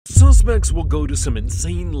Suspects will go to some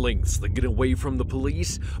insane lengths to get away from the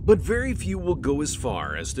police, but very few will go as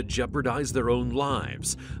far as to jeopardize their own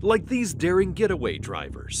lives, like these daring getaway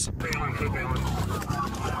drivers.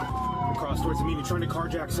 Cross towards the meeting, trying to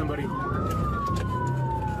carjack somebody.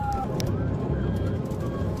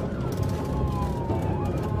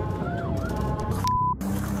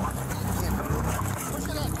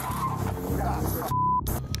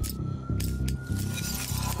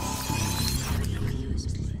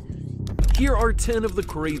 Here are 10 of the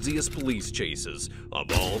craziest police chases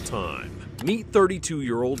of all time. Meet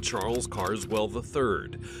 32-year-old Charles Carswell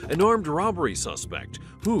III, an armed robbery suspect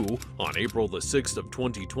who, on April the 6th of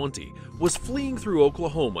 2020, was fleeing through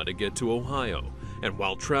Oklahoma to get to Ohio. And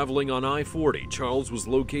while traveling on I-40, Charles was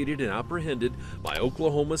located and apprehended by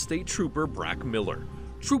Oklahoma State Trooper Brack Miller.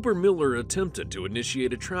 Trooper Miller attempted to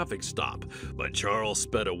initiate a traffic stop, but Charles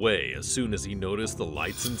sped away as soon as he noticed the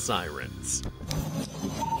lights and sirens.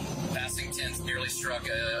 Passing 10th nearly struck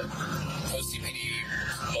a OCPD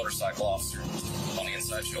motorcycle officer on the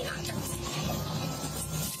inside shoulder.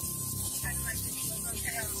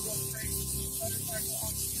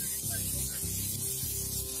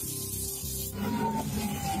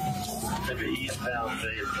 Eastbound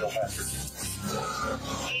Fayetteville Packard.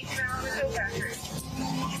 Eastbound Fayetteville Packard.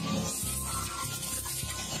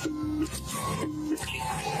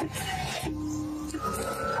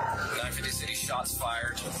 950 City, shots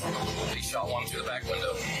fired. He shot one through the back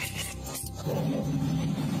window.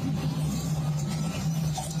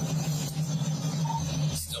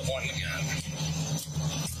 Still pointing the gun.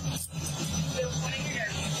 Still pointing the gun.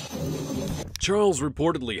 Charles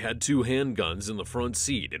reportedly had 2 handguns in the front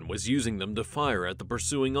seat and was using them to fire at the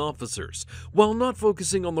pursuing officers. While not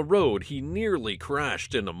focusing on the road, he nearly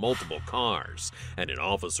crashed into multiple cars and an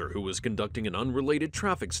officer who was conducting an unrelated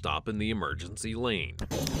traffic stop in the emergency lane.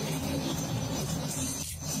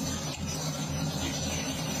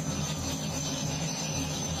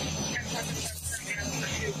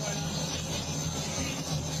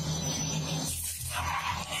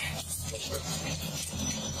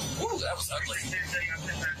 Ooh, that was ugly.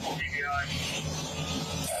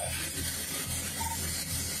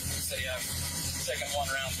 So yeah, second one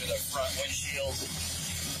round through the front windshield.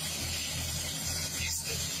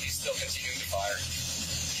 He's still continuing to fire.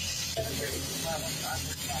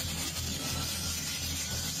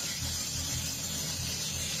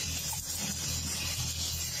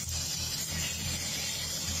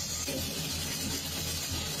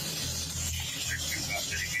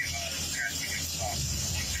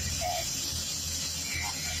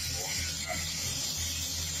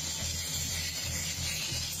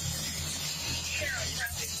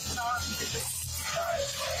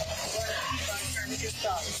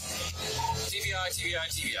 TBI, TBI,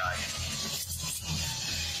 TBI.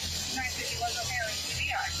 950 was O'Hara,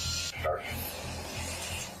 TBI.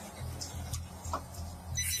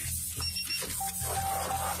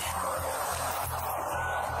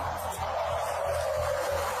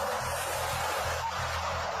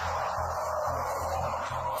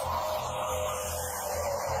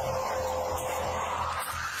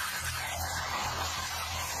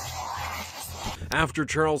 After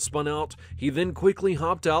Charles spun out, he then quickly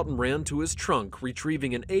hopped out and ran to his trunk,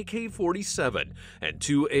 retrieving an AK-47 and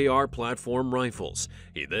 2 AR platform rifles.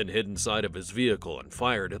 He then hid inside of his vehicle and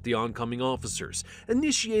fired at the oncoming officers,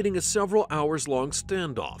 initiating a several hours-long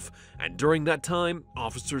standoff. And during that time,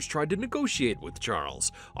 officers tried to negotiate with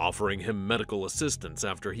Charles, offering him medical assistance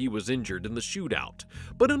after he was injured in the shootout.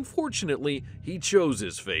 But unfortunately, he chose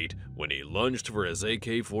his fate when he lunged for his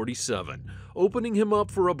AK-47, opening him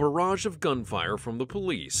up for a barrage of gunfire from the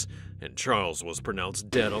police, and Charles was pronounced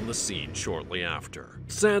dead on the scene shortly after.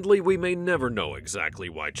 Sadly, we may never know exactly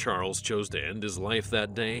why Charles chose to end his life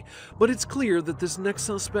that day, but it's clear that this next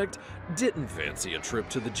suspect didn't fancy a trip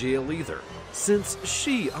to the jail either, since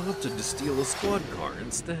she opted to steal a squad car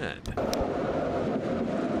instead.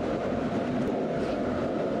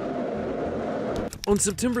 On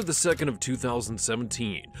September the 2nd of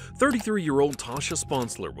 2017, 33-year-old Tasha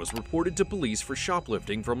Sponsler was reported to police for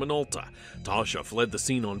shoplifting from an Ulta. Tasha fled the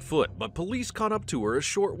scene on foot, but police caught up to her a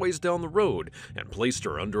short ways down the road and placed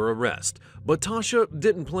her under arrest. But Tasha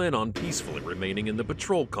didn't plan on peacefully remaining in the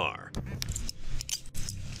patrol car.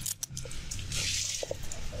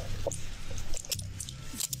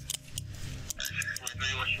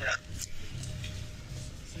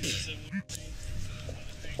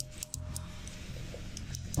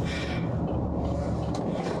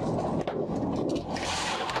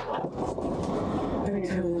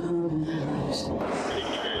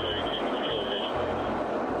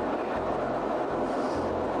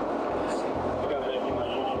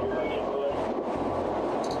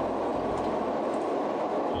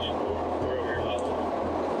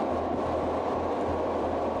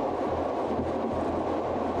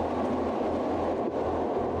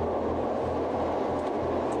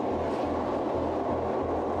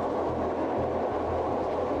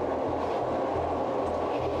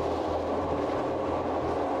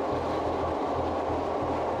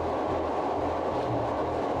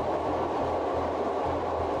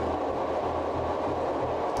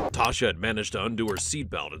 Tasha had managed to undo her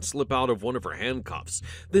seatbelt and slip out of one of her handcuffs,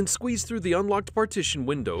 then squeeze through the unlocked partition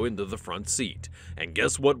window into the front seat. And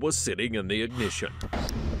guess what was sitting in the ignition?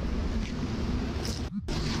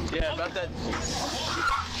 Yeah, about that.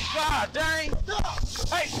 God dang!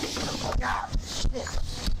 Hey! God, shit.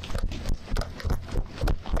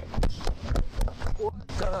 What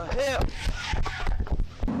the hell?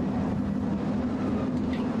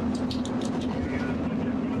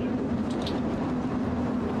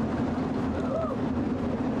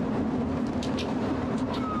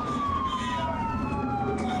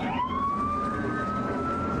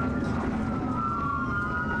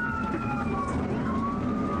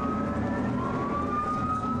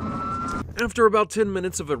 After about 10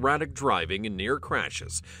 minutes of erratic driving and near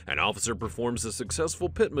crashes, an officer performs a successful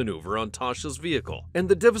pit maneuver on Tasha's vehicle, and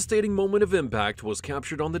the devastating moment of impact was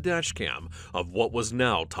captured on the dash cam of what was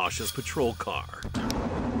now Tasha's patrol car.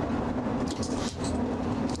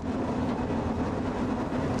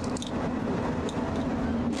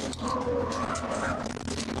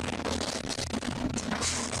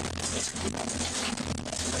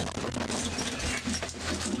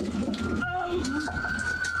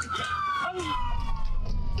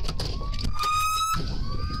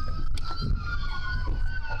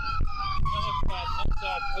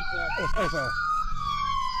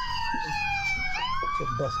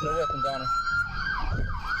 No weapons on him.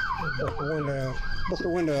 Bust the window. Bust the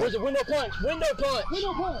window. Where's the window punch? Window punch!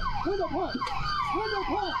 Window punch! Window punch! Window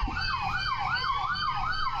punch!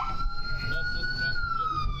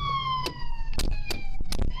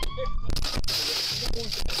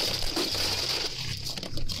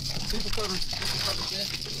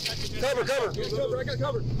 Cover, cover! I got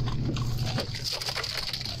covered.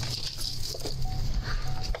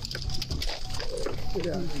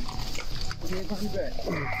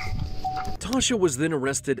 Tasha was then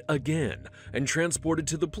arrested again and transported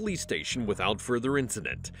to the police station without further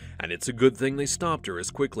incident, and it's a good thing they stopped her as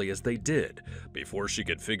quickly as they did, before she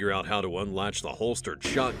could figure out how to unlatch the holstered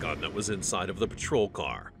shotgun that was inside of the patrol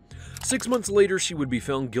car. 6 months later, she would be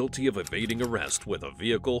found guilty of evading arrest with a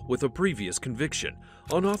vehicle with a previous conviction,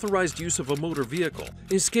 unauthorized use of a motor vehicle,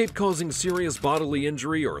 escape causing serious bodily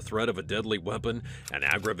injury or threat of a deadly weapon, and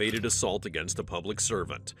aggravated assault against a public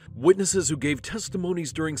servant. Witnesses who gave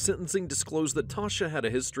testimonies during sentencing disclosed that Tasha had a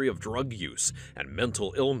history of drug use and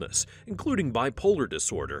mental illness, including bipolar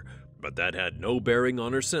disorder, but that had no bearing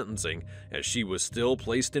on her sentencing, as she was still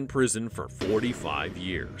placed in prison for 45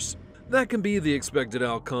 years. That can be the expected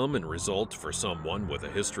outcome and result for someone with a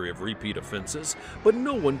history of repeat offenses, but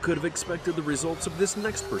no one could have expected the results of this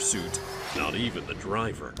next pursuit, not even the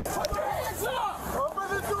driver. Hands up! Open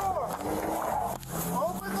the door!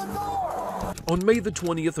 Open the door! On May the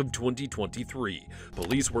 20th of 2023,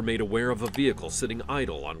 police were made aware of a vehicle sitting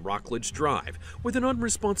idle on Rockledge Drive with an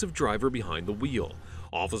unresponsive driver behind the wheel.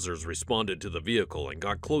 Officers responded to the vehicle and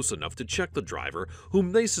got close enough to check the driver,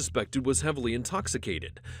 whom they suspected was heavily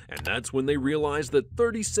intoxicated, and that's when they realized that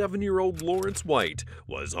 37-year-old Lawrence White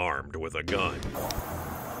was armed with a gun.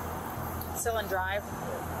 Still in drive.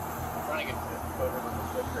 I'm trying to get over the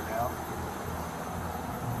switcher now.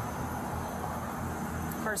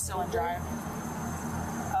 First still in drive.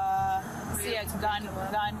 See a gun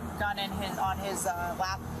on his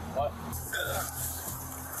lap. What?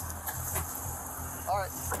 All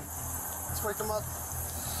right, let's wake him up.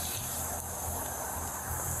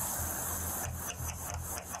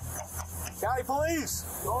 County police!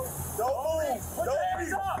 Don't move! Put your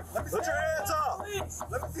hands up! Put your hands up! Police!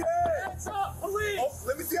 Let me see your hands! Hands up! Police! Oh,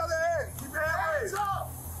 let me see your hand! Keep your hand Hands up!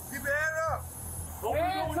 Keep your hand up!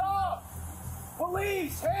 Hands up!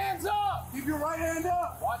 Police! Hands up! Keep your right hand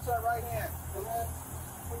up! Watch that right hand. Come in.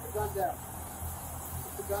 Put the gun down.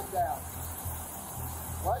 Put the gun down.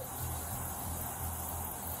 What?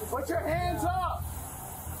 Put your hands up!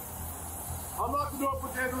 Unlock the door,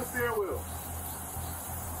 put your hands on the steering wheel.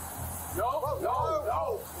 No!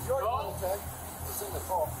 It's your gun, okay? It's in the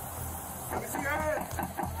car. Let me see your hands!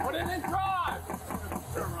 Put it in drive!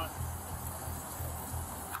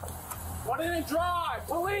 Put it in drive!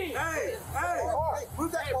 Police! Hey!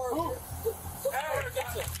 Move that car. Move.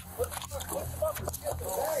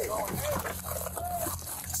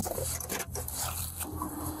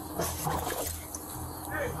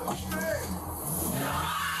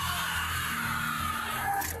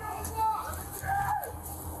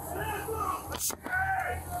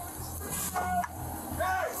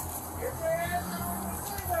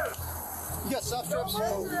 You got soft straps? Open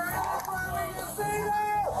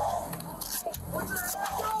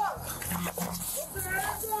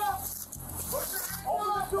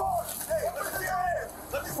the door! Hey, let me see your hands!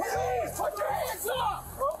 Let me see your hands! Put your hands up!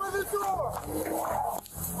 Open the door!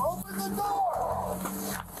 Open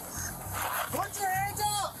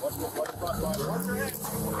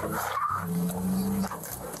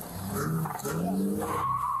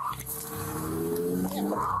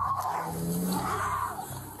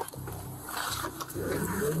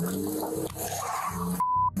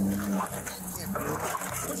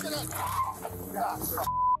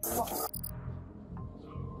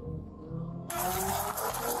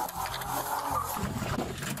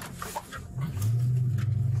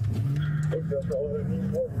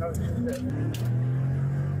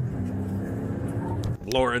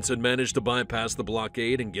Lawrence had managed to bypass the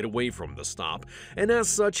blockade and get away from the stop, and as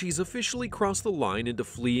such, he's officially crossed the line into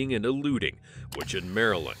fleeing and eluding, which in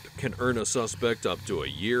Maryland can earn a suspect up to a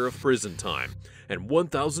year of prison time and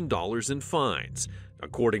 $1,000 in fines,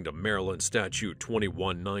 according to Maryland Statute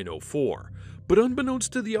 21904. But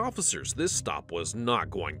unbeknownst to the officers, this stop was not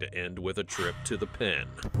going to end with a trip to the pen.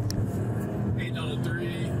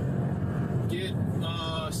 803, get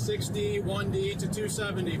 60, 1D to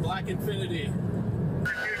 270, Black Infinity.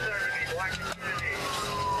 270, Black Infinity.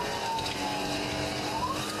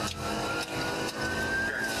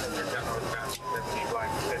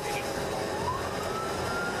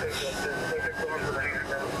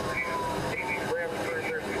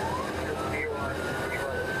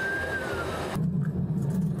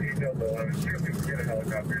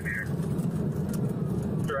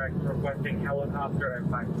 Direct requesting helicopter at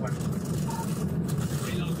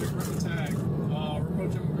 520. 803, run the tag. We're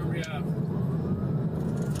approaching Montgomery Ave.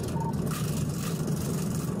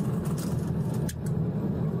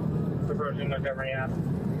 Approaching Montgomery Ave.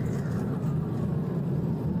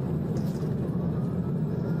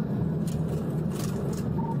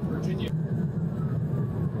 Virginia.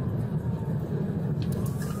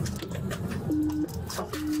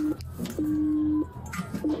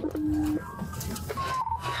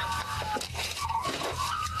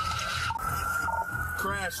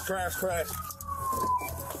 Crash.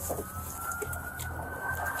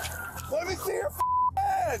 Let me see your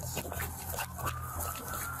heads!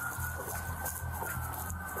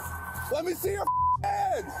 Let me see your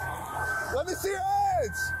heads! Let me see your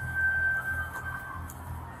heads!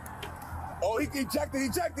 Oh, he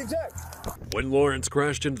ejected! When Lawrence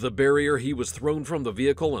crashed into the barrier, he was thrown from the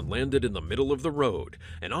vehicle and landed in the middle of the road,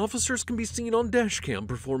 and officers can be seen on dashcam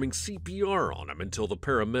performing CPR on him until the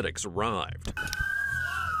paramedics arrived.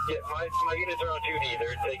 Yeah, my units are on duty.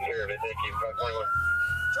 They're taking care of it. Thank you. 521.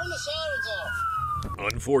 Turn the sirens off!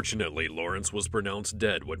 Unfortunately, Lawrence was pronounced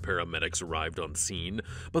dead when paramedics arrived on scene,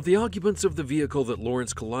 but the occupants of the vehicle that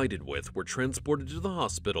Lawrence collided with were transported to the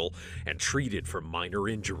hospital and treated for minor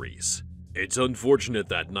injuries. It's unfortunate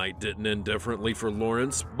that night didn't end differently for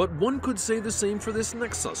Lawrence, but one could say the same for this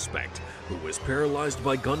next suspect, who was paralyzed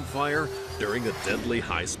by gunfire during a deadly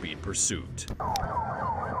high-speed pursuit.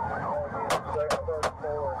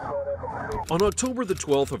 On October the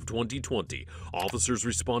 12th of 2020, officers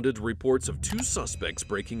responded to reports of two suspects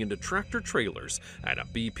breaking into tractor-trailers at a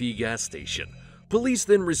BP gas station. Police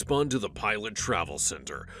then respond to the Pilot Travel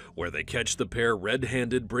Center, where they catch the pair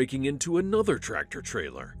red-handed breaking into another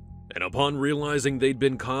tractor-trailer. And upon realizing they'd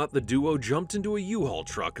been caught, the duo jumped into a U-Haul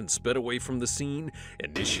truck and sped away from the scene,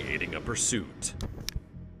 initiating a pursuit.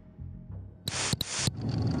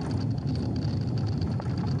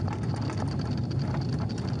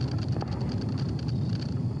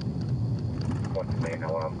 They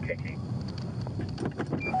know I'm kicking.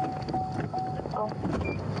 Oh.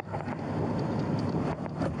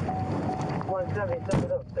 170, send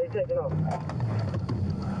it up. They take it off.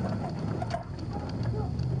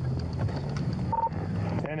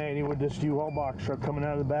 .1080 with this U-Haul box truck coming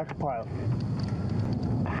out of the back of Pilot.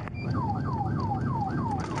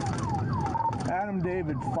 Adam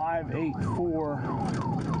David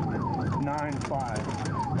 58495.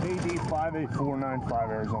 AD 58495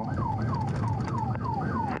 Arizona.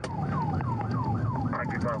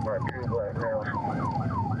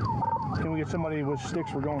 Can we get somebody with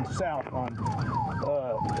sticks? We're going south on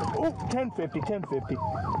 1050.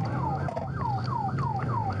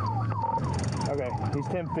 Okay, he's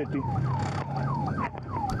 1050.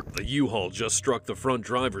 The U-Haul just struck the front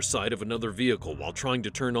driver's side of another vehicle while trying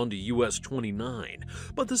to turn onto US 29,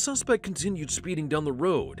 but the suspect continued speeding down the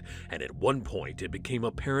road, and at one point it became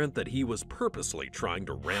apparent that he was purposely trying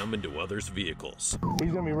to ram into others' vehicles.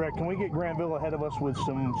 He's gonna be wrecked. Can we get Granville ahead of us with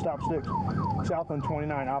some stop sticks? South on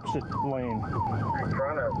 29, opposite lane. I'm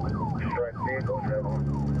trying to strike vehicles.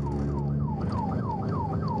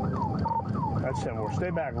 That's 10-4.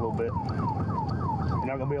 Stay back a little bit. You're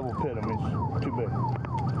not gonna be able to pit him. He's too big.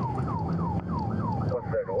 What's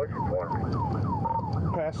that? What's your point?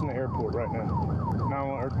 Passing the airport right now.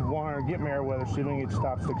 Now, get Meriwether so you don't get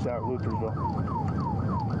stop sticks out at Luthersville.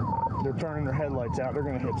 They're turning their headlights out. They're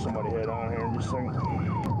gonna hit somebody head on here in just a second.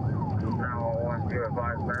 Now,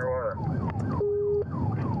 125 Meriwether.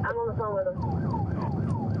 I'm on the phone with him.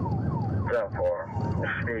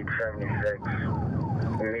 10-4. Speed 76.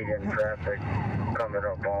 Median traffic coming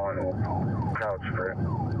up on Couch Street.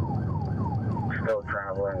 Still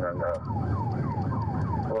traveling in the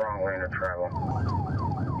wrong lane of travel.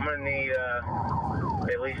 I'm gonna need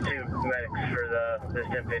at least 2 medics for this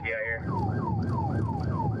 1050 out here.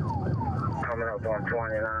 Coming up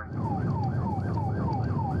 129.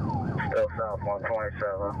 Still south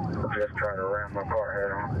 127. Just trying to ram my car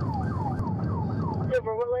head on.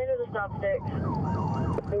 Silver, what lane are the stop sticks?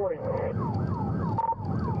 40.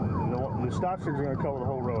 The stop sticks are going to cover the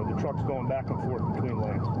whole road. The truck's going back and forth between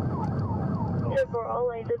lanes. Silver, all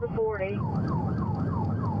lanes at the 40.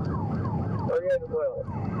 38 as well.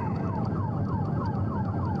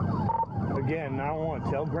 Again,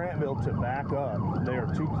 911, tell Grantville to back up. They are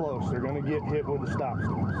too close. They're going to get hit with the stop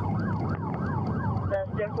sticks.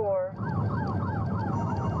 That's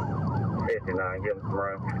 10-4. 59, give him some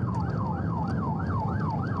room.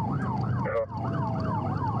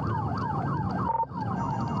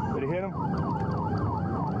 Did he hit him?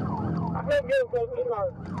 I can't get him close to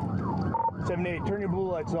 78, turn your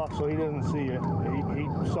blue lights off so he doesn't see you. He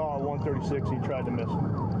saw a 136, he tried to miss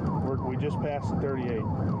him. We just passed the 38.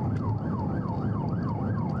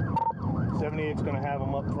 78's going to have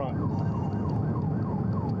him up front.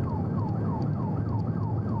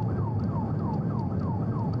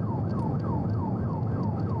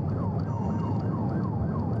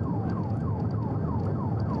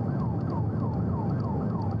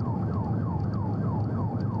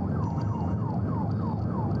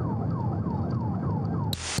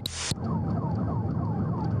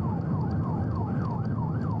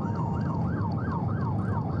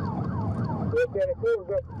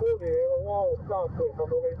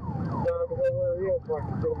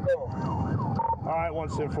 All right,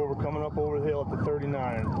 174, we're coming up over the hill at the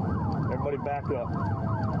 39. Everybody back up.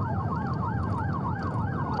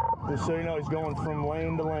 Just so you know, he's going from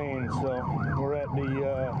lane to lane, so we're at the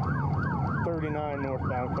 39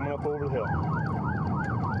 northbound, coming up over the hill.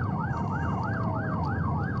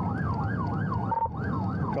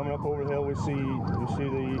 Coming up over the hill, we see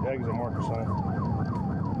the exit marker sign.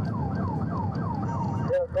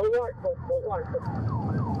 Yeah, go right, go right.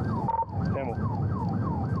 Camel.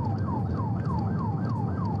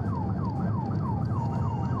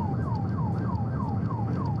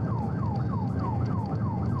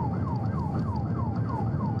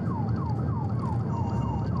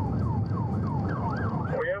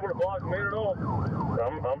 Were you able to block me at all?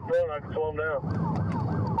 I'm done, I can slow him down.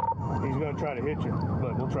 He's going to try to hit you,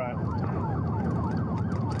 but we'll try it.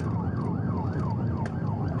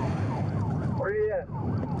 Where you at?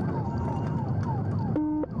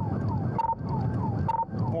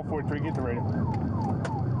 143, get the radio.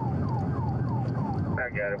 I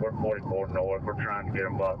got it, we're 44 north, we're trying to get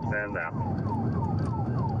him boxed in now.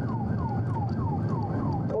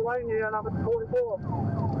 What lane you in? I'm at 44.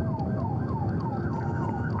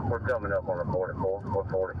 We're coming up on the 44, we're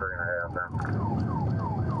 43 and a half now.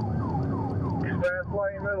 Fast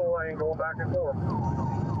lane, middle lane, going back and forth.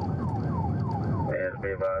 And to be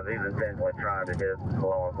advised, he's intentionally trying to hit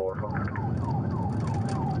law enforcement.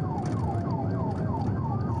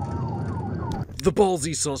 The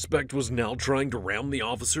ballsy suspect was now trying to ram the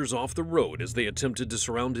officers off the road as they attempted to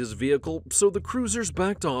surround his vehicle, so the cruisers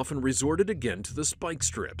backed off and resorted again to the spike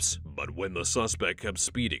strips. But when the suspect kept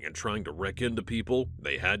speeding and trying to wreck into people,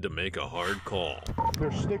 they had to make a hard call.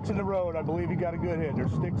 There's sticks in the road. I believe he got a good hit.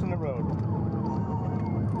 There's sticks in the road.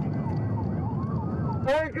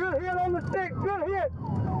 Hey, good hit on the stick, good hit!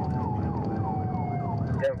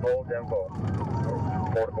 10-4,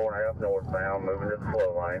 10-4. 44 and a half northbound, moving to the slow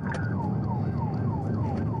lane.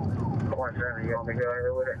 27, you want me to go out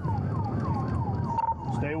here with it?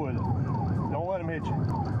 Stay with it. Don't let him hit you.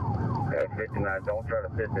 Yeah, 59, don't try to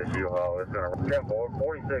fit this U-Haul. It's going to 10-4,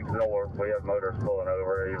 46 north. We have motors pulling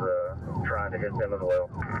over. He's trying to hit them as well.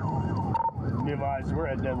 Be advised, we're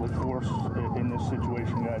at deadly force in this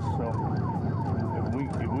situation, guys, so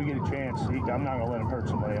if we get a chance, I'm not going to let him hurt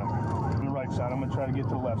somebody else. On the right side, I'm going to try to get to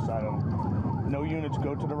the left side of him. No units,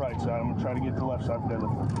 go to the right side. I'm going to try to get to the left side for deadly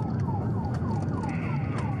force.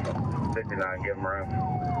 59, give him room.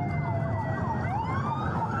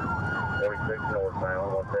 46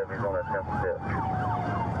 northbound, 170's on that 10th tip.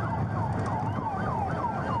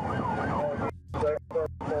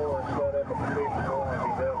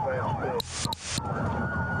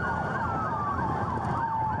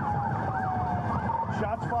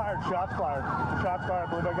 Shots fired, shots fired. Shots fired, I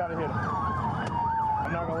believe I got to hit him.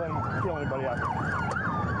 I'm not going to let him kill anybody out there.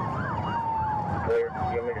 Clear,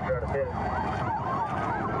 you want me to try to hit him?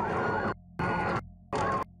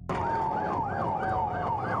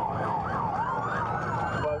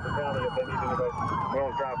 We're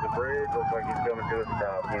on top of the bridge, looks like he's coming to a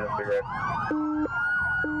stop. Units be ready.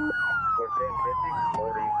 1450,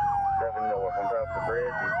 40, 47 north on top of the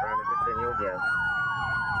bridge. He's trying to continue again.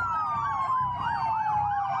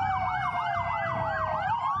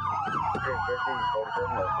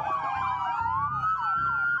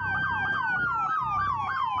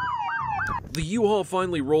 The U-Haul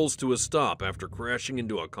finally rolls to a stop after crashing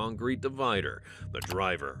into a concrete divider. The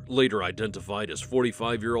driver, later identified as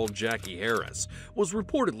 45-year-old Jackie Harris, was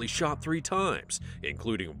reportedly shot 3 times,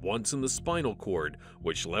 including once in the spinal cord,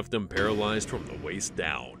 which left him paralyzed from the waist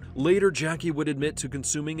down. Later, Jackie would admit to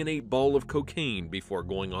consuming an 8-ball of cocaine before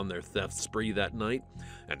going on their theft spree that night,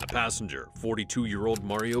 and the passenger, 42-year-old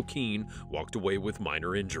Mario Keene, walked away with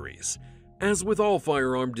minor injuries. As with all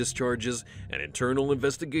firearm discharges, an internal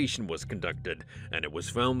investigation was conducted, and it was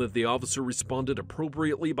found that the officer responded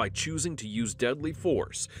appropriately by choosing to use deadly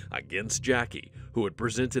force against Jackie, who had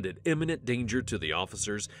presented an imminent danger to the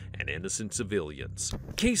officers and innocent civilians.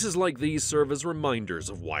 Cases like these serve as reminders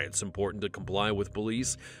of why it's important to comply with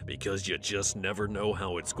police, because you just never know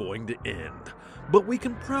how it's going to end. But we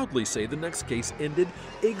can proudly say the next case ended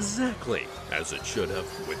exactly as it should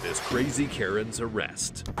have, with this crazy Karen's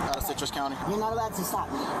arrest. Out of Citrus County. You're not allowed to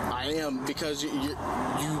stop me. I am, because you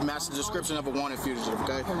matched the description of a wanted fugitive,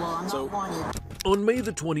 okay? Okay, well, I'm not wanted. On May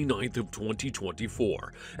the 29th of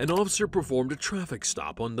 2024, an officer performed a traffic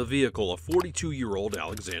stop on the vehicle of 42-year-old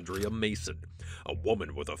Alexandria Mason, a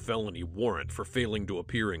woman with a felony warrant for failing to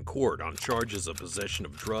appear in court on charges of possession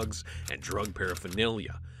of drugs and drug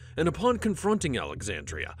paraphernalia. And upon confronting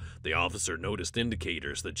Alexandria, the officer noticed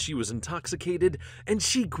indicators that she was intoxicated, and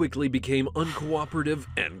she quickly became uncooperative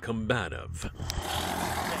and combative.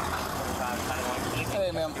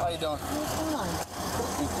 Hey, ma'am, how you doing?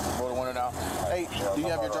 Roll the window down. Hey, do you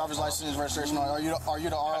have your driver's license and registration on? Are you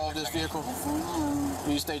the RO of this vehicle?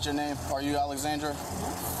 Can you state your name? Are you Alexandra?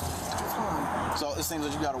 So it seems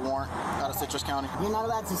that you got a warrant out of Citrus County. You're not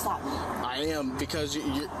allowed to stop me. I am, because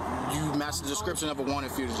you matched the description of a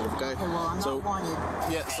wanted fugitive, okay? Okay, well, I'm not wanted.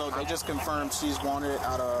 Yeah, so they just confirmed she's wanted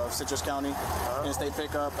out of Citrus County, in-state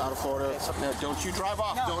pickup out of Florida. Now, don't you drive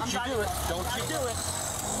off. No, Don't you do it. Don't you do it.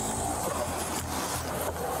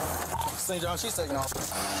 St. John, she's taking off.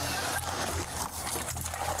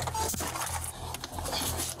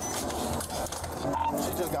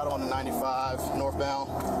 She just got on the 95 northbound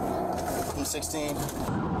from 16.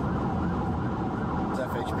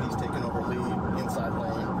 FHP's taking over lead, inside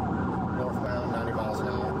lane, northbound, 90 miles an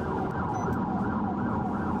hour.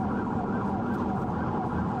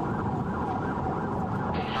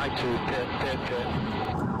 I-2, pit.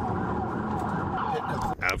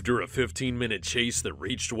 After a 15-minute chase that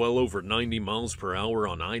reached well over 90 miles per hour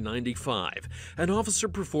on I-95, an officer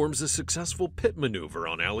performs a successful pit maneuver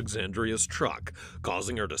on Alexandria's truck,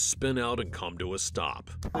 causing her to spin out and come to a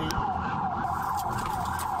stop.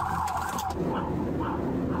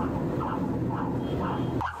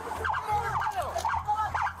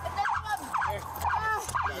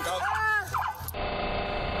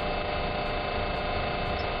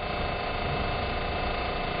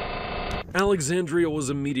 Alexandria was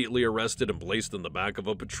immediately arrested and placed in the back of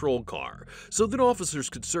a patrol car so that officers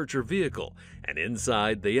could search her vehicle, and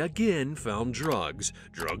inside they again found drugs,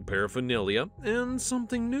 drug paraphernalia, and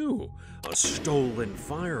something new, a stolen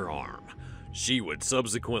firearm. She would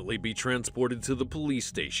subsequently be transported to the police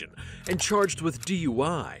station and charged with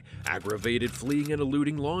DUI, aggravated fleeing and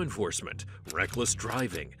eluding law enforcement, reckless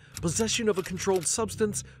driving, possession of a controlled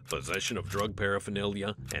substance, possession of drug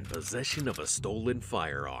paraphernalia, and possession of a stolen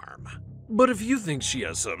firearm. But if you think she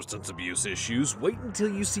has substance abuse issues, wait until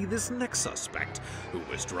you see this next suspect, who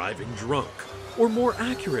was driving drunk, or more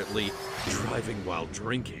accurately, driving while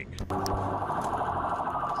drinking.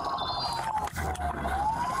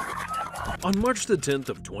 On March the 10th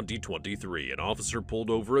of 2023, an officer pulled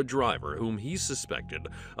over a driver whom he suspected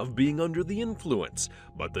of being under the influence,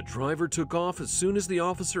 but the driver took off as soon as the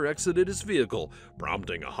officer exited his vehicle,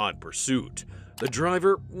 prompting a hot pursuit. The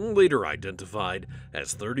driver, later identified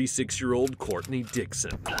as 36-year-old Courtney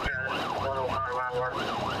Dixon.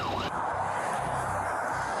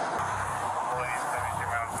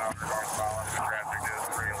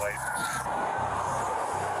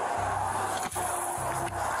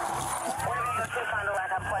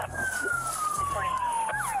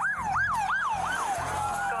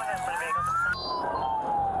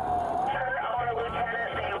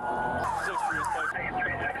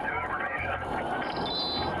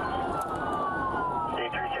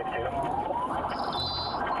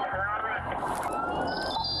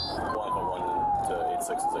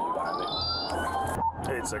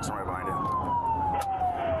 Right behind you.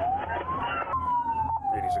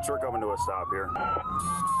 86, we're coming to a stop here.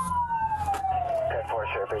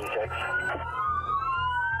 10-4, Sheriff 86.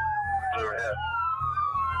 Go ahead.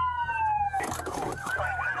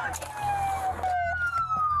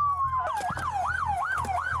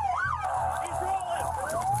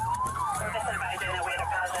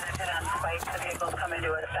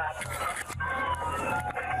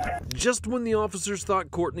 Just when the officers thought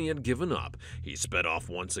Courtney had given up, he sped off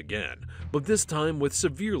once again, but this time with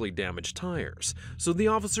severely damaged tires, so the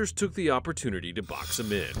officers took the opportunity to box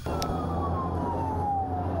him in.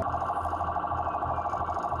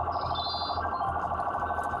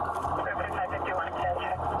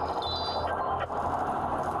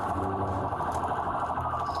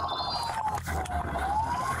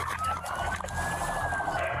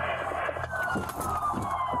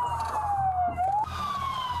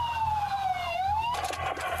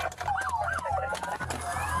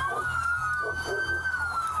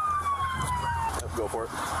 Go for it.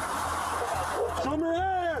 Show me your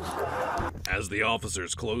hands! As the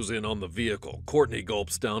officers close in on the vehicle, Courtney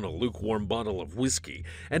gulps down a lukewarm bottle of whiskey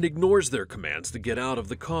and ignores their commands to get out of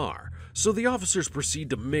the car, so the officers proceed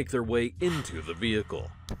to make their way into the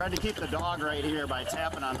vehicle. Tried to keep the dog right here by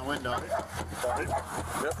tapping on the window.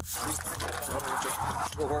 Yep.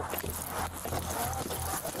 Go for it.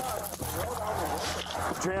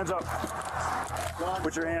 Put your hands up.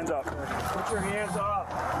 Put your hands up. Put your hands up.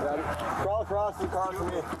 Crawl across the car for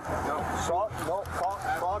me. No.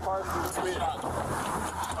 Crawl across the me.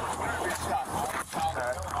 Good shot.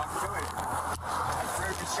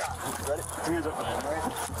 Very good shot. Ready? Hands up.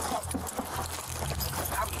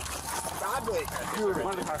 Dude,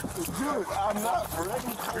 I'm not ready.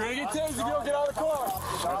 You're gonna get tased if you don't get out of the car.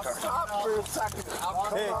 Stop for a second.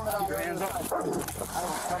 Hey, keep your hands up. Come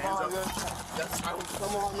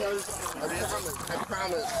on, guys. I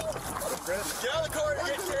promise. Get out of the car and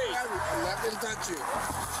get tased. I'm not gonna touch you.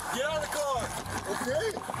 Get out of the car. Okay.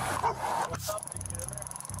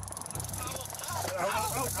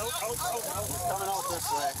 Coming out this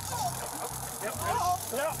way.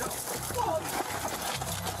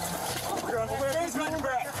 Hands behind your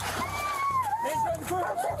back. Hands behind your back.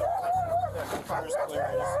 Car's clear.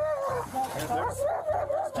 Just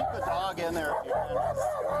keep the dog in there if you can.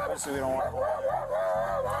 Obviously, we don't want to.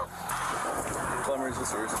 Plumber's the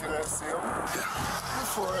source. Can I see him?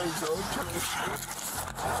 Before I go, can I see him?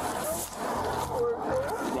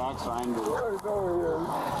 Dog's fine. The dog is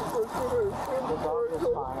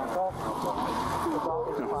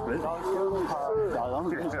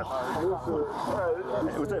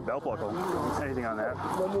What's that belt buckle? Anything on that?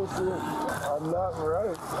 Let me see. I'm not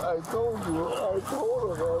right. I told you. I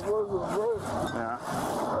told him I wasn't right. Yeah.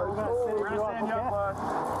 I told him.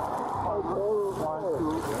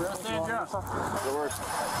 It works.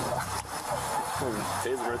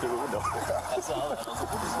 Taser right through the window. That's all.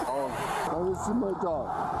 Let me see my dog.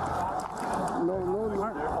 No.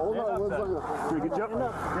 Hold on. 1 second. Good job.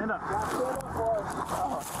 Hand up.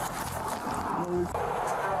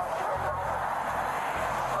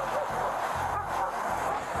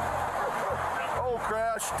 Oh,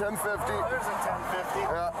 crash. 1050. There's a 1050.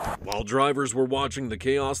 Yeah. While drivers were watching the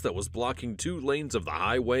chaos that was blocking 2 lanes of the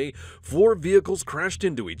highway, 4 vehicles crashed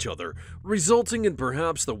into each other, resulting in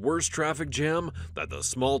perhaps the worst traffic jam that the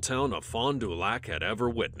small town of Fond du Lac had ever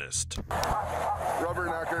witnessed.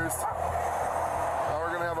 Rubberneckers. Now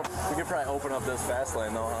we're gonna have a. We could probably open up this fast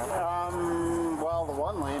lane though, huh? Well, the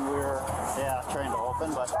one lane we were, trying to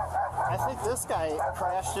open, but I think this guy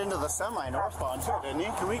crashed into the semi northbound too, didn't he?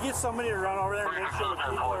 Can we get somebody to run over there and make sure the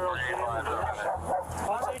people are okay?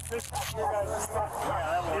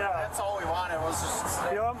 That's all we wanted was just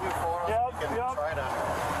try to open it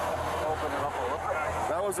up a little.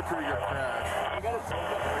 That was a pretty good crash.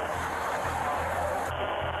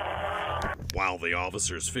 While the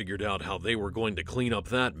officers figured out how they were going to clean up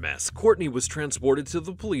that mess, Courtney was transported to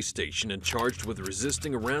the police station and charged with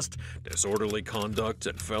resisting arrest, disorderly conduct,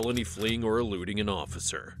 and felony fleeing or eluding an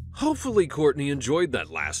officer. Hopefully Courtney enjoyed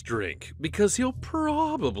that last drink, because he'll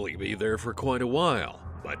probably be there for quite a while.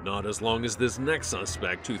 But not as long as this next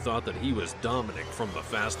suspect who thought that he was Dominic from the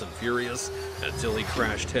Fast and Furious until he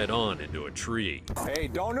crashed head-on into a tree. Hey,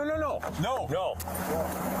 no.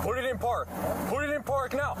 Put it in park. Put it in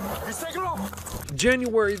park now. Just take it off.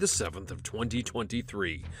 January the 7th of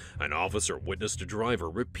 2023, an officer witnessed a driver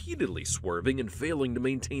repeatedly swerving and failing to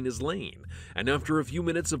maintain his lane, and after a few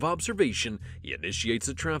minutes of observation, he initiates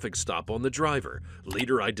a traffic stop on the driver,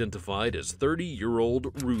 later identified as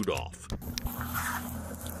 30-year-old Rudolph.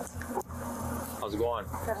 How's it going?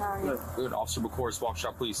 Good, how are you? Good. Officer McCord, Walk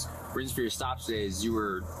Shop Police. Reason for your stop today is you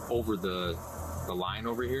were over the the line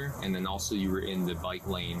over here, and then also you were in the bike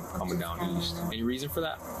lane coming down east. Any reason for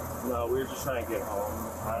that? No, we were just trying to get home.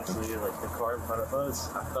 Honestly, like the car in front of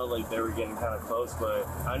us, I felt like they were getting kind of close, but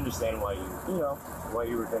I understand why why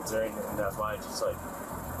you were concerned, and that's why I just like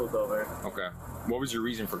pulled over. Okay. What was your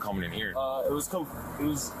reason for coming in here? It was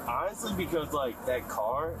honestly because like that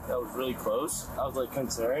car that was really close. I was like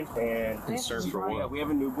concerned and concerned for what? Yeah, we have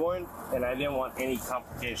a newborn, and I didn't want any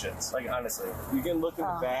complications. Like honestly, you can look in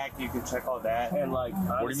the back, you can check all that, and like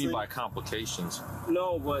honestly, what do you mean by complications?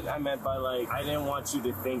 No, what I meant by like I didn't want you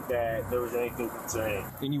to think that there was anything concerning.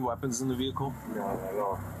 Any weapons in the vehicle?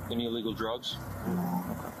 No. Any illegal drugs? No.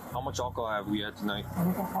 Okay. How much alcohol have we had tonight? I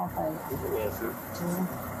think I have Yeah, sir.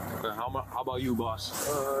 Okay, how about you, boss?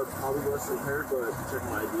 Probably less than her, but check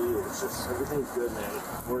my ID. It's just everything's good, man.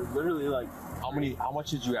 We're literally like, how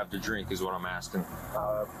much did you have to drink? Is what I'm asking.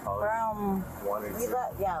 Probably one or two.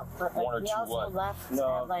 But One or we two also what? left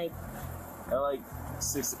at like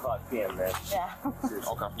 6 o'clock p.m. man. Yeah.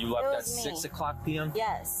 Okay, you left at 6 o'clock p.m.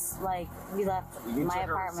 Yes, like we left my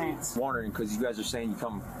apartment. Wondering because you guys are saying you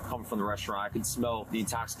come from the restaurant. I can smell the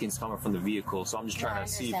intoxicants coming from the vehicle, so I'm just trying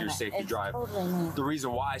to see if you're safe to drive. Totally the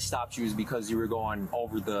reason why I stopped you is because you were going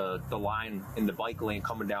over the line in the bike lane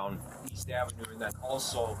coming down East Avenue, and then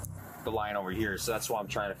also the line over here. So that's what I'm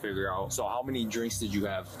trying to figure out. So how many drinks did you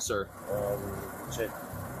have, sir? Check.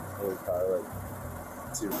 Probably like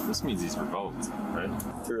 2. This means he's revoked, right?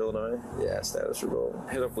 Through Illinois? Yeah, status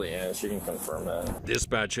revoked. Hit up Leanne, she can confirm that.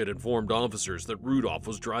 Dispatch had informed officers that Rudolph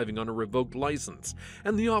was driving on a revoked license,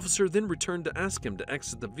 and the officer then returned to ask him to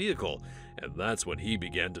exit the vehicle, and that's when he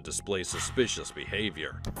began to display suspicious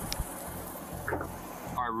behavior.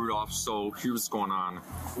 All right, Rudolph, so here's what's going on.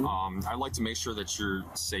 I'd like to make sure that you're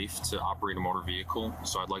safe to operate a motor vehicle,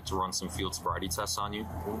 so I'd like to run some field sobriety tests on you.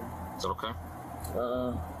 Is that okay?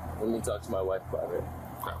 Let me talk to my wife about it.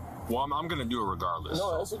 Okay. Well, I'm going to do it regardless.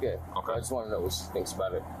 No, that's okay. Okay. I just want to know what she thinks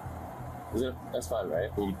about it. That's fine,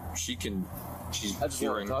 right? Well, she's I just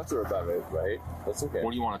want to talk to her about it, right? That's okay.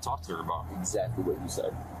 What do you want to talk to her about? Exactly what you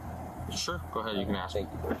said. Sure. Go ahead. You can ask. Thank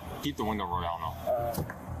you. Keep the window rolled down, though.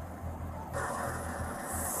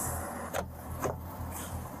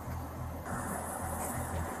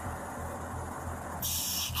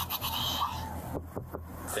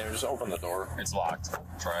 Damn, just open the door. It's locked.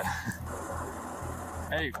 Try it.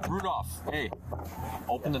 Hey, Rudolph. Hey,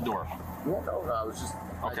 open the door. No, I was just.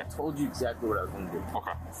 Okay. I told you exactly what I was going to do.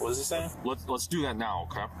 Okay. What is he saying? Let's do that now,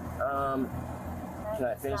 okay? Can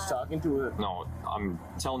I finish talking to her? No, I'm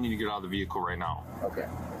telling you to get out of the vehicle right now. Okay.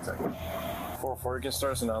 1 second. 440 can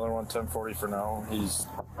start another one. 1040 for now. He's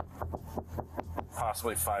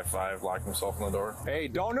possibly 5'5", locked himself in the door. Hey,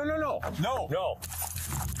 no.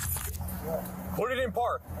 Put it in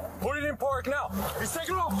park. Put it in park now. He's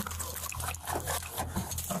taking off.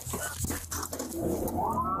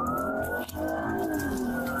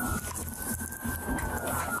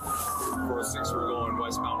 406, we're going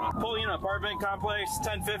westbound. Pulling in apartment complex,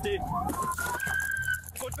 1050.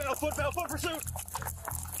 Foot pursuit.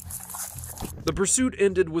 The pursuit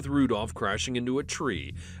ended with Rudolph crashing into a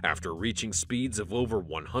tree after reaching speeds of over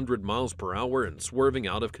 100 miles per hour and swerving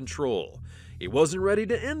out of control. He wasn't ready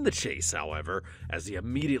to end the chase, however, as he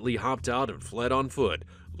immediately hopped out and fled on foot,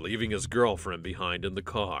 leaving his girlfriend behind in the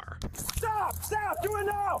car. Stop! Do it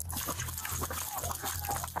now!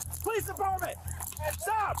 Police department!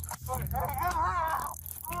 Stop!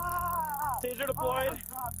 Taser deployed.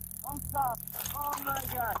 Stop. Oh my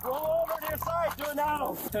God. Roll over to your side. Do it now.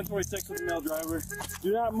 1046 with the male driver.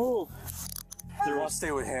 Do not move. Do you want to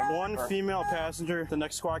stay with him? One female passenger. The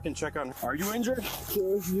next squad can check on her. Are you injured?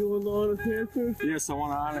 Sir, do you want an honest answer? Yes, I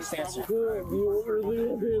want an honest answer. Sir, do you really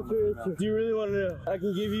want the answer? Do you really want to know? I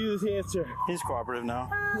can give you this answer. He's cooperative now.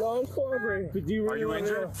 No, I'm cooperating. But do you really want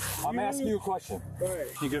to know? I'm asking you a question. All right.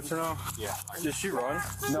 You good for now? Yeah. Did she run?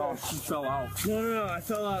 No, she fell out. No, I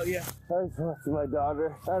fell out, yeah. I talked to my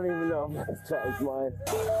daughter. I don't even know if my child's mine.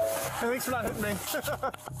 Hey, thanks for not hitting me.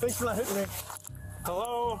 Thanks for not hitting me.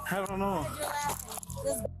 Hello? I don't know.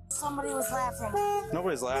 Somebody was laughing.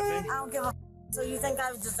 Nobody's laughing. I don't give a. So you think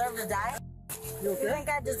I deserve to die? You okay? You think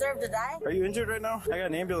I deserve to die? Are you injured right now? I got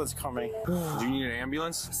an ambulance coming. Do you need an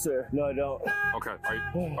ambulance? Sir, no, I don't. Okay.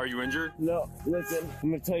 Are you injured? No, listen,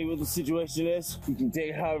 I'm gonna tell you what the situation is. You can take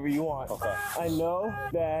it however you want. Okay. I know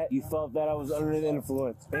that you felt that I was under the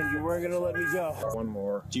influence, and you weren't gonna let me go. One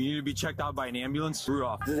more. Do you need to be checked out by an ambulance?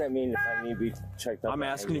 Rudolph. What does that mean if I need to be checked out? I'm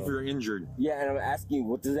asking if you're injured. Yeah, and I'm asking you,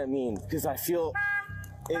 what does that mean? Because I feel,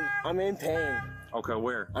 I'm in pain. Okay,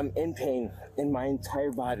 where? I'm in pain in my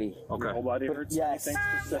entire body. Okay. Your whole body hurts? Yes. Anything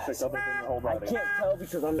specific other than your whole body? I can't tell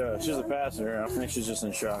because I'm... she's a passenger. I think she's just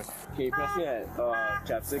in shock. Can you pass me that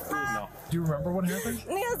chapstick, please? No. Do you remember what happened?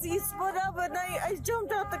 Nancy split up and I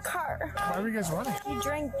jumped out the car. Why were you guys running? He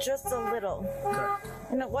drank just a little. Okay.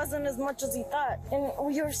 And it wasn't as much as he thought. And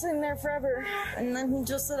we were sitting there forever. And then he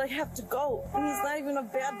just said, I have to go. And he's not even a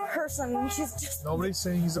bad person. And he's just... Nobody's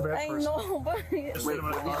saying he's a bad person. I know, but... Wait,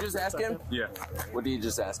 what did you just ask him? Yeah. What did he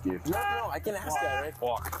just ask you? No, I can ask that, right?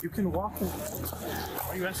 Walk. You can walk. Why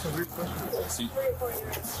are you asking weird questions? See.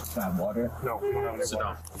 Have water? No, we don't have any Sit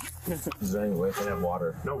water. down. Is there any way we can have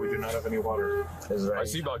water? No, we do not have any water. Is there I any...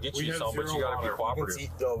 see about getting We you have some, but you zero gotta be water. cooperative.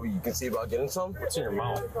 You can see about getting some? What's in your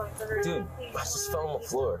mouth? Dude, I just fell on the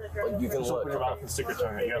floor. Like, you can Just look. open your mouth and stick your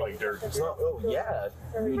tongue out. You got like dirt. It's not, oh, yeah.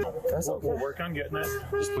 That's okay. We'll work on getting it.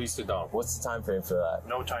 Just please sit down. What's the time frame for that?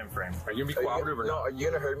 No time frame. Are you gonna be cooperative or No, not? are you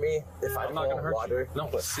gonna hurt me if I I'm not don't gonna hurt water? you.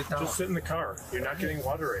 No, sit down. Just sit in the car. You're not getting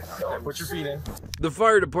water right now. Okay, put your feet in. The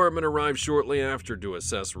fire department arrived shortly after to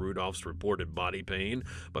assess Rudolph's reported body pain,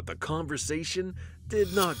 but the conversation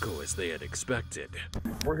did not go as they had expected.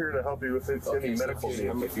 We're here to help you with any medical needs.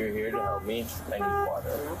 If you're here to help me, I need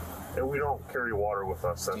water. And we don't carry water with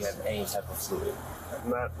us. Do you have any type of fluid?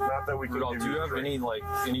 Not that we can Rudolph, give do you a have drink.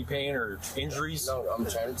 any pain or injuries? No, I'm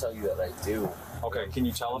trying to tell you that I do. Okay, can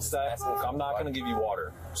you tell us that? I'm not going to give you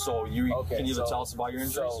water. So you can either tell us about your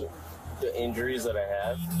injuries? So the injuries that I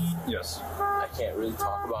have, yes. I can't really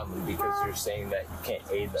talk about them because you're saying that you can't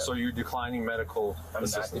aid them. So you're declining medical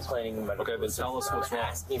assistance? I'm not declining medical Okay, then assistance. tell us what's wrong. I'm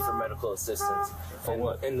asking for medical assistance. For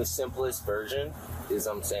what? In the simplest version is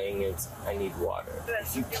I'm saying it's I need water.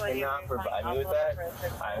 If you cannot provide me with that,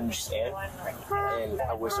 I understand. And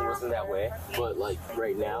I wish it wasn't that way. But like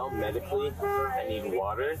right now, medically, I need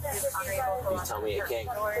water. You tell me I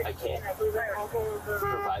can't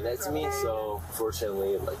provide that to me. So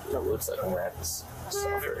fortunately, like it looks like I'm gonna have to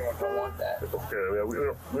suffer. I don't want that. Okay,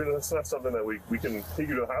 yeah, that's not something that we can take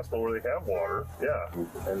you to the hospital where they have water. Yeah.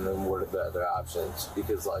 And then what are the other options?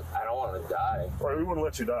 Because like I don't want to die. Right, we wouldn't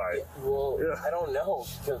let you die. Yeah, well, I don't know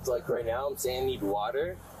because like right now I'm saying I need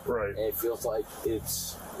water. Right. And it feels like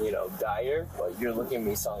it's, dire, but you're looking at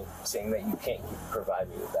me saying that you can't provide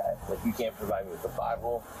me with that. Like, you can't provide me with the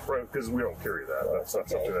bottle. Right, because we don't carry that. That's not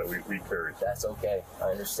something that we carry. That's okay. I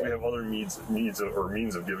understand. We have other means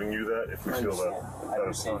of giving you that if we feel that. I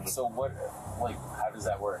understand. So what, how does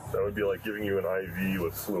that work? That would be like giving you an IV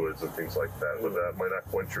with fluids and things like that, but that might not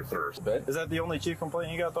quench your thirst. Is that the only chief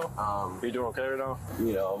complaint you got, though? Are you doing okay right now?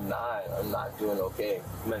 I'm not doing okay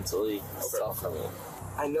mentally. It's tough for me.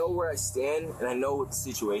 I know where I stand, and I know what the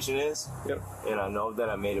situation is. Yep. And I know that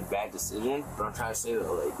I made a bad decision, but I'm trying to say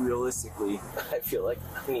that, realistically, I feel like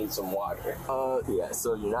I need some water. Yeah,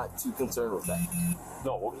 so you're not too concerned with that?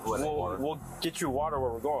 No, we'll get you water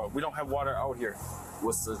where we're going. We don't have water out here.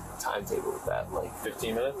 What's the timetable with that?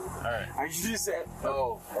 15 minutes? All right. Are you just saying?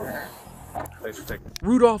 Oh, okay. Thanks for taking.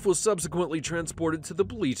 Rudolph was subsequently transported to the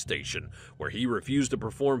police station, where he refused to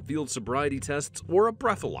perform field sobriety tests or a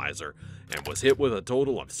breathalyzer, and was hit with a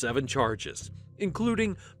total of 7 charges,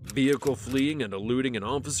 including vehicle fleeing and eluding an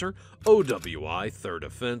officer, OWI, third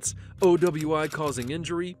offense, OWI causing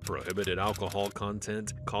injury, prohibited alcohol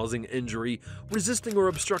content causing injury, resisting or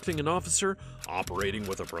obstructing an officer, operating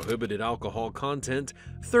with a prohibited alcohol content,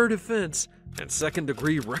 third offense, and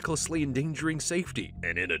second-degree recklessly endangering safety.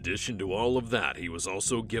 And in addition to all of that, he was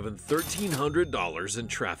also given $1,300 in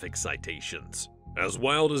traffic citations. As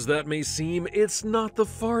wild as that may seem, it's not the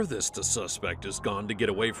farthest a suspect has gone to get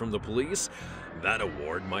away from the police. That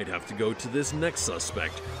award might have to go to this next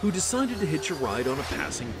suspect, who decided to hitch a ride on a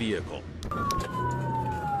passing vehicle.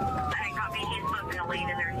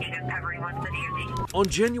 On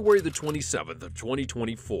January the 27th of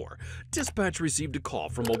 2024, dispatch received a call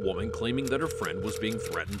from a woman claiming that her friend was being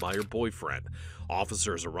threatened by her boyfriend.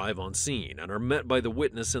 Officers arrive on scene and are met by the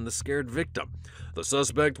witness and the scared victim. The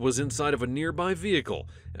suspect was inside of a nearby vehicle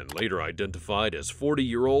and later identified as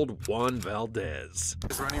 40-year-old Juan Valdez.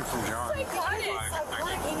 He's running from John. I got it.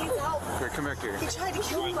 He needs help. Here, come back here. He tried to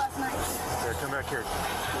kill me last night. Here, come back here.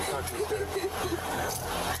 Let's talk to this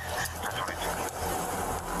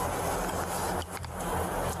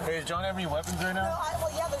Hey, does John have any weapons right now?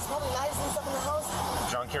 Well, yeah, there's probably knives and stuff in the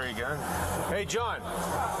house. John carry a gun? Hey, John,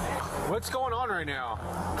 what's going on right now?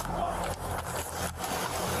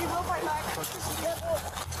 He will fight back.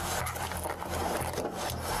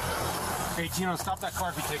 Hey, Tino, stop that car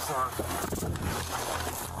if he takes off.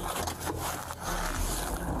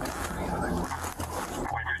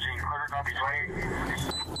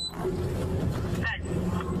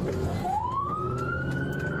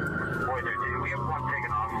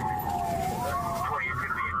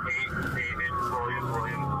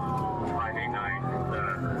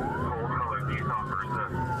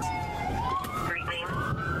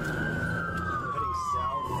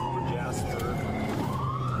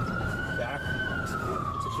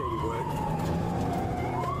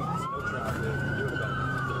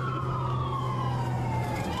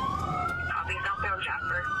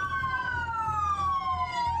 Jasper.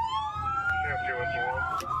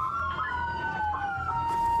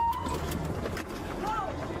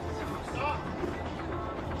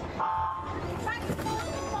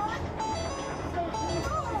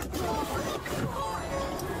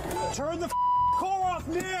 Turn the car off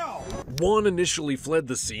now! Juan initially fled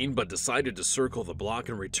the scene but decided to circle the block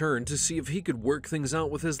and return to see if he could work things out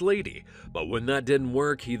with his lady. But when that didn't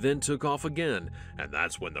work, he then took off again, and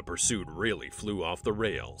that's when the pursuit really flew off the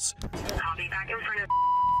rails. I'll be back in front of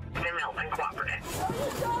the Milton Cooperative.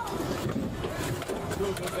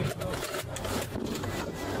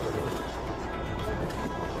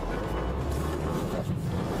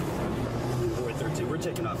 13. We're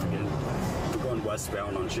taking off again. We're going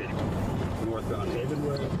westbound on Shady. Northbound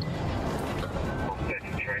Havenwood. Tried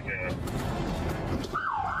to chase him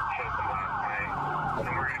last night. And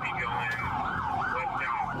we're going to be going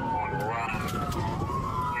westbound on Rum.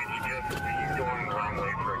 And he's going the wrong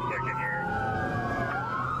way for a second here.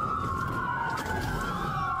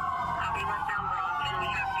 I'll be westbound Rum, and we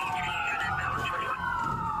have PG units out 21.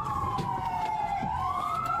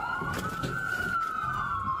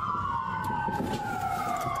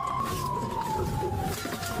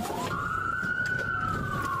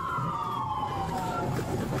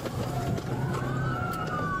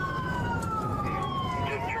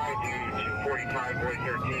 Boy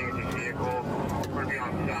 13 with his vehicle. We're going to be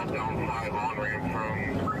on southbound 5 on ramp from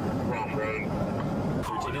Rolf Road.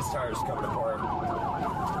 13, his tires coming apart.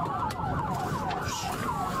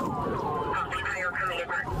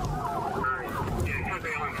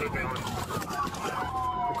 Foot bailing.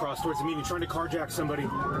 Across towards the meeting, trying to carjack somebody. I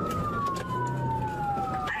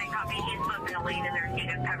copy. He's foot bailing and there's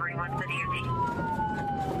units covering one for DOT.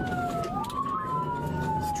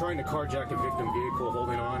 He's trying to carjack a victim vehicle,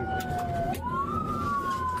 holding on.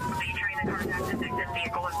 Carjack the victim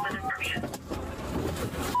vehicle is the description.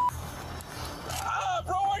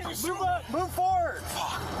 Bro, why are you move forward!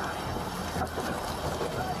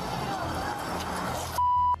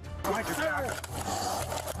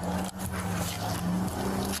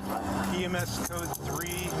 EMS code 3,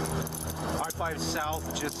 I-5 south,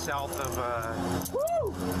 just south of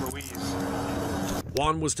Louise.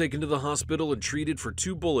 Juan was taken to the hospital and treated for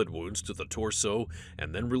 2 bullet wounds to the torso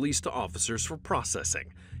and then released to officers for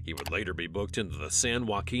processing. He would later be booked into the San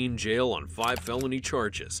Joaquin jail on 5 felony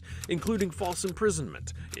charges, including false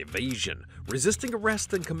imprisonment, evasion, resisting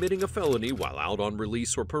arrest and committing a felony while out on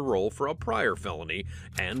release or parole for a prior felony,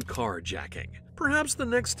 and carjacking. Perhaps the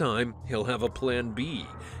next time he'll have a plan B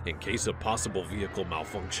in case of possible vehicle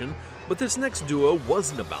malfunction, but this next duo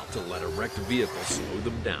wasn't about to let a wrecked vehicle slow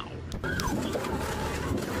them down.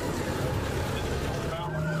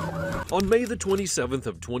 On May the 27th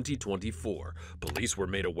of 2024, police were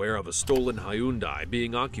made aware of a stolen Hyundai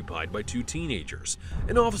being occupied by 2 teenagers.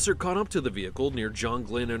 An officer caught up to the vehicle near John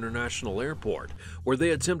Glenn International Airport, where they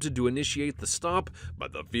attempted to initiate the stop,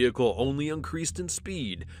 but the vehicle only increased in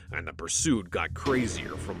speed, and the pursuit got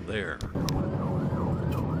crazier from there.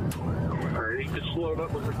 He just slowed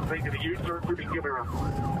up, looks like he's making a U-turn, pretty good around.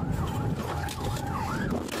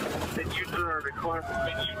 Then U-turn, and climb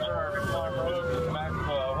road, back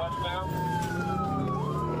westbound.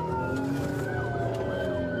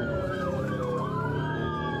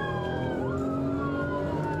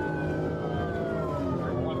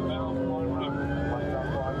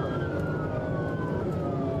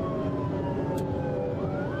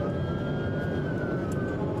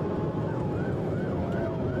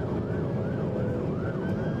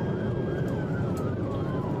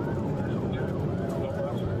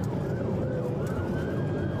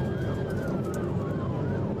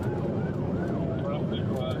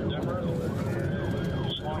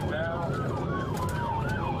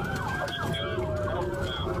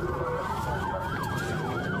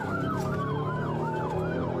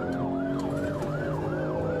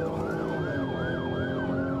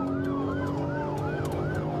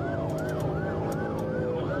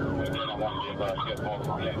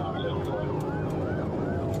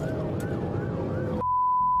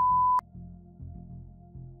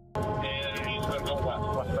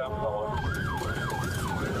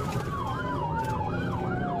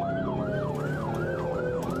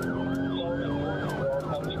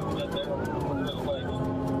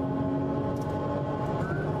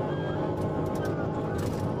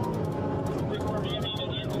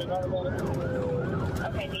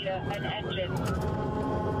 Okay, need an engine.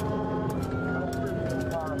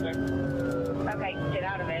 Okay, get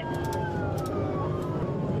out of it.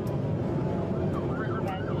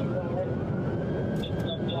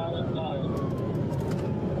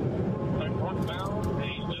 Northbound,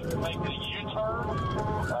 he's just making a U-turn.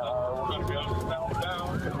 We're going to be on southbound.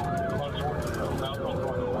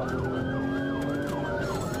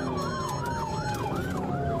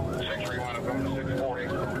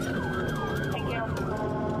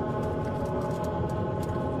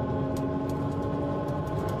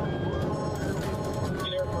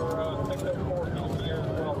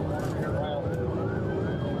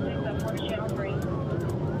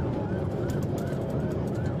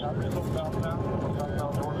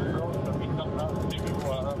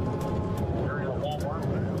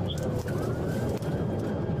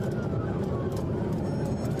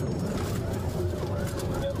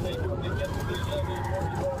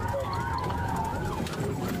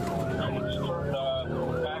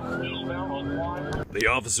 The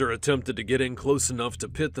officer attempted to get in close enough to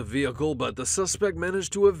pit the vehicle, but the suspect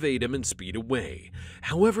managed to evade him and speed away.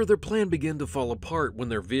 However, their plan began to fall apart when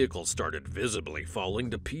their vehicle started visibly falling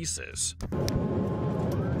to pieces.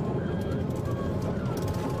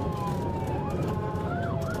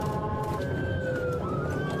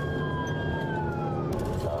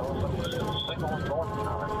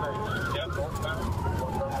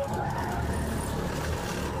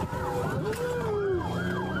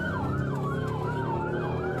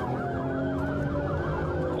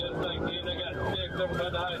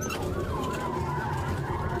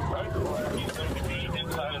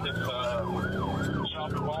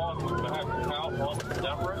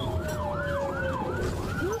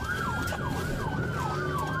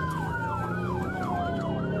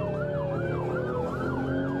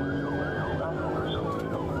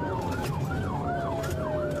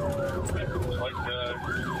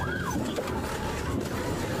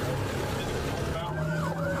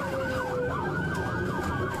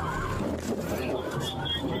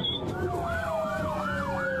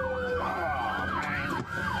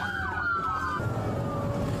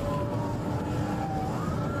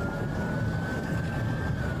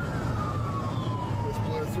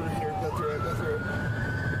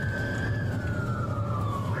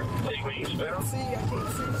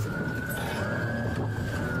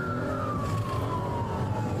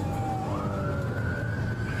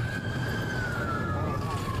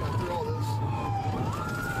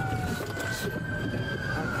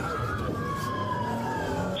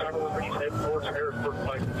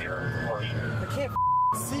 I can't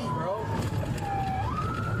see, bro.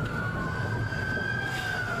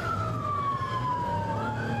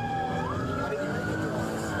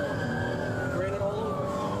 Granite all over.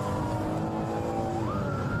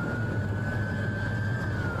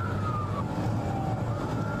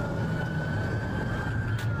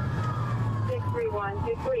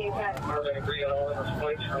 63123, you got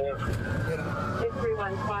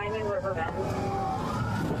 631 Simon Riverbend.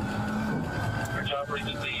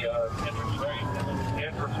 Operated the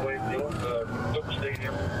entranceway field, Oak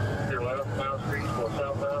Stadium, your left, Mile Street, or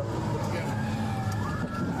southbound.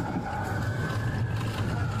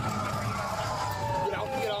 Get out,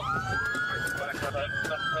 get out. Back up that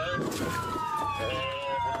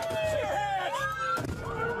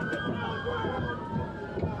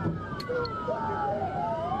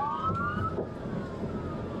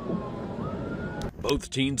Both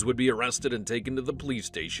teens would be arrested and taken to the police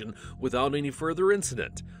station without any further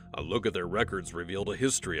incident. A look at their records revealed a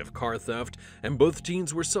history of car theft, and both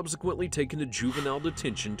teens were subsequently taken to juvenile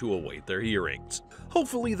detention to await their hearings.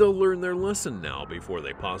 Hopefully they'll learn their lesson now before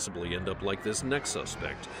they possibly end up like this next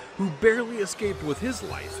suspect, who barely escaped with his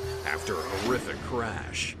life after a horrific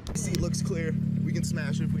crash. Seat looks clear. We can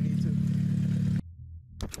smash it if we need to.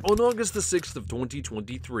 On August the 6th of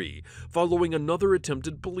 2023, following another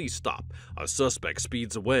attempted police stop, a suspect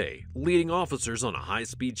speeds away, leading officers on a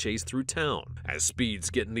high-speed chase through town. As speeds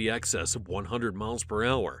get in the excess of 100 miles per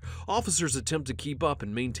hour, officers attempt to keep up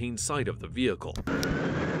and maintain sight of the vehicle.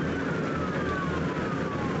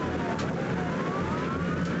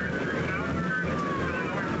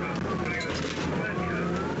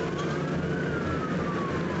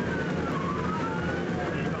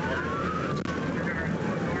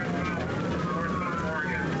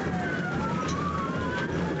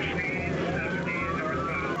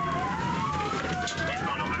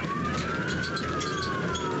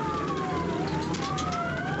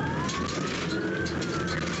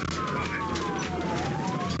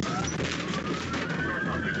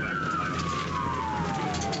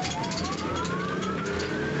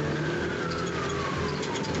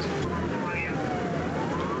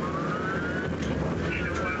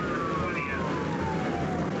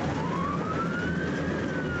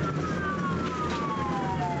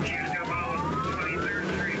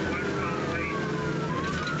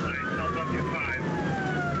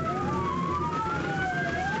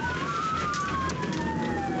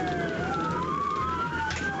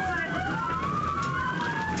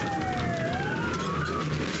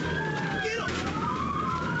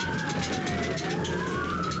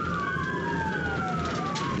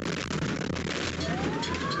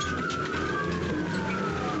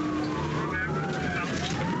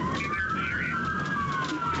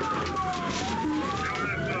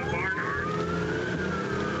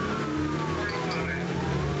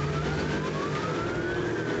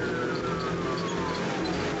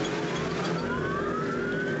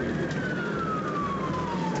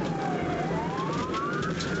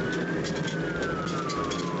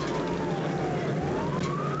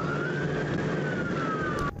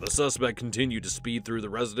 suspect continued to speed through the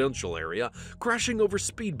residential area, crashing over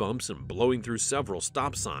speed bumps and blowing through several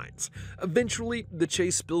stop signs. Eventually, the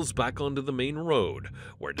chase spills back onto the main road,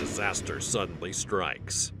 where disaster suddenly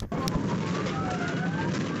strikes.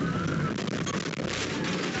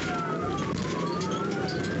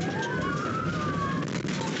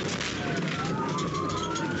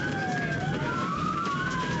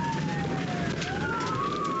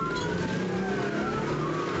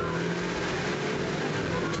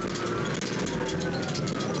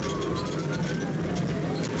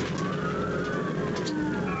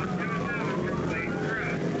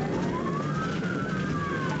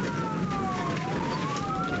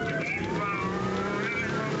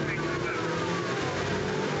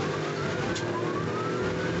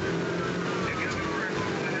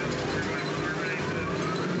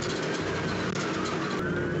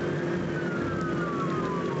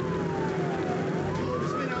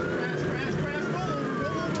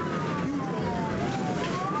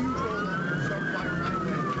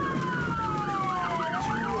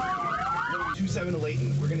 To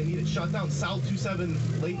Layton. We're gonna need it shut down south 27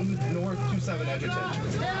 Layton, north 27 Edgerton.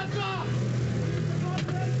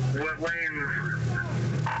 What lane?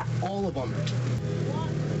 All of them.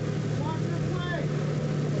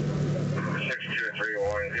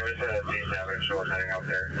 6231. He was at D7, so we're heading up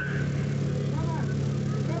there.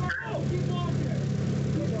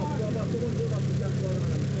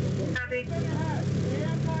 Copy.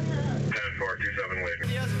 10-427 Layton.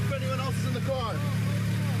 He asked if anyone else is in the car.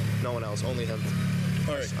 No one else, only him.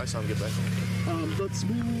 All right. I saw him get back. Let's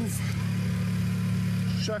move.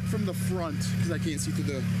 Check from the front, because I can't see through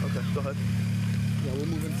the... Okay, go ahead. Yeah, we're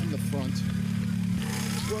moving from the front.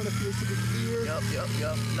 Front appears to be clear. Yep.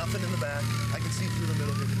 Nothing in the back. I can see through the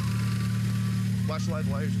middle here. Watch live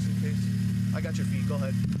wires just in case. I got your feet. Go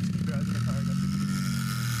ahead. Just keep your eyes on the car. I got your feet.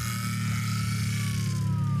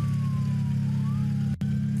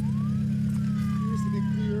 Appears to be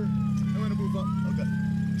clear. I'm going to move up. Okay.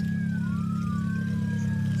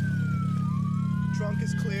 Trunk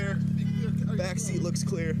is clear. Back seat looks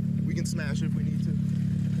clear. We can smash it if we need to.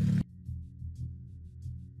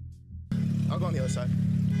 I'll go on the other side.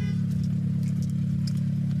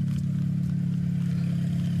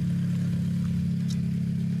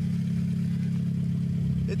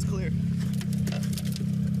 It's clear.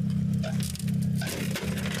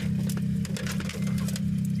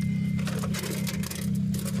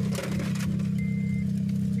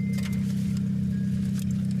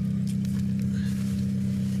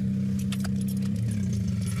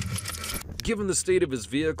 Given the state of his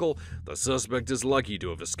vehicle, the suspect is lucky to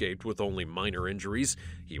have escaped with only minor injuries.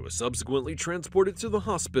 He was subsequently transported to the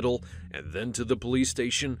hospital and then to the police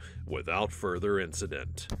station without further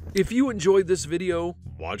incident. If you enjoyed this video,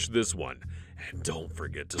 watch this one, and don't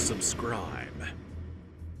forget to subscribe.